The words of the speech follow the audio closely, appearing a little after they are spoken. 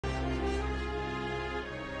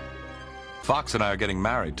Fox and I are getting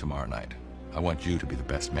married tomorrow night. I want you to be the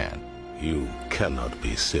best man. You cannot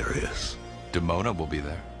be serious. Demona will be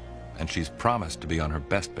there, and she's promised to be on her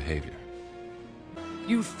best behavior.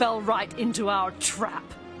 You fell right into our trap.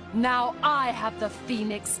 Now I have the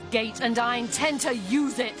Phoenix Gate, and I intend to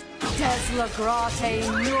use it. Deslagrate,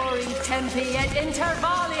 Nuri, Tempi, et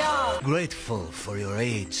Intervalia! Grateful for your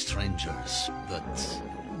aid, strangers, but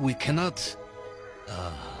we cannot...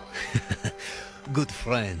 Good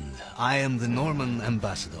friend, I am the Norman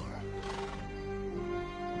ambassador.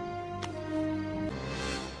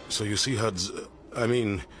 So you see, Huds,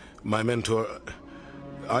 my mentor,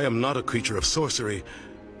 I am not a creature of sorcery.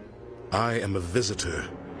 I am a visitor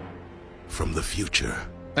from the future.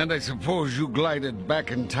 And I suppose you glided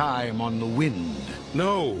back in time on the wind?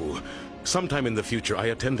 No. Sometime in the future I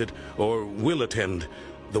attended, or will attend,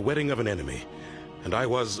 the wedding of an enemy. And I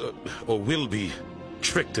was, or will be,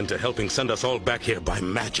 tricked into helping send us all back here by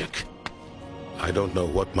magic. I don't know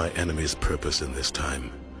what my enemy's purpose in this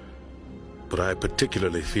time, but I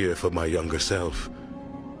particularly fear for my younger self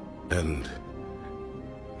and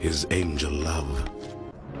his angel love.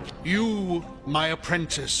 You, my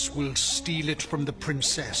apprentice, will steal it from the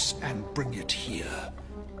princess and bring it here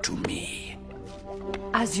to me.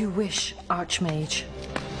 As you wish, Archmage.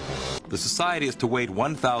 The society is to wait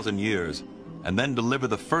 1,000 years and then deliver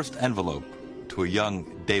the first envelope to a young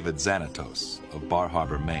David Xanatos of Bar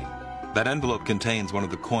Harbor, Maine. That envelope contains one of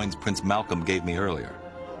the coins Prince Malcolm gave me earlier.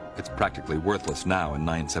 It's practically worthless now in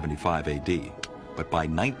 975 AD, but by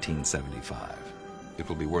 1975, it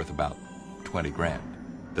will be worth about 20 grand.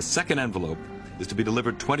 The second envelope is to be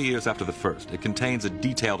delivered 20 years after the first. It contains a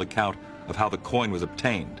detailed account of how the coin was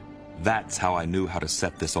obtained. That's how I knew how to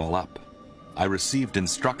set this all up. I received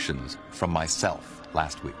instructions from myself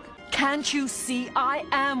last week. Can't you see I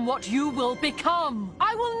am what you will become?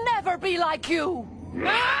 I will never be like you!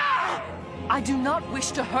 Ah! I do not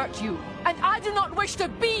wish to hurt you, and I do not wish to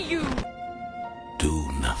be you! Do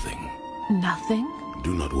nothing. Nothing?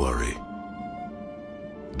 Do not worry.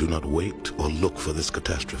 Do not wait or look for this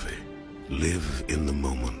catastrophe. Live in the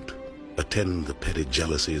moment. Attend the petty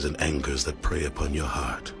jealousies and angers that prey upon your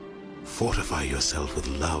heart. Fortify yourself with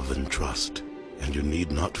love and trust, and you need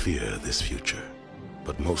not fear this future.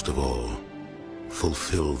 But most of all,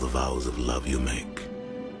 fulfill the vows of love you make,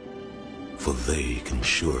 for they can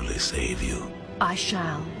surely save you. I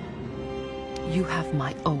shall. You have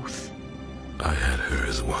my oath. I had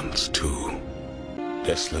hers once, too.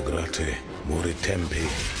 Deslagrate, more tempi,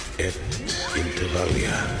 et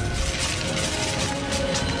intervalia.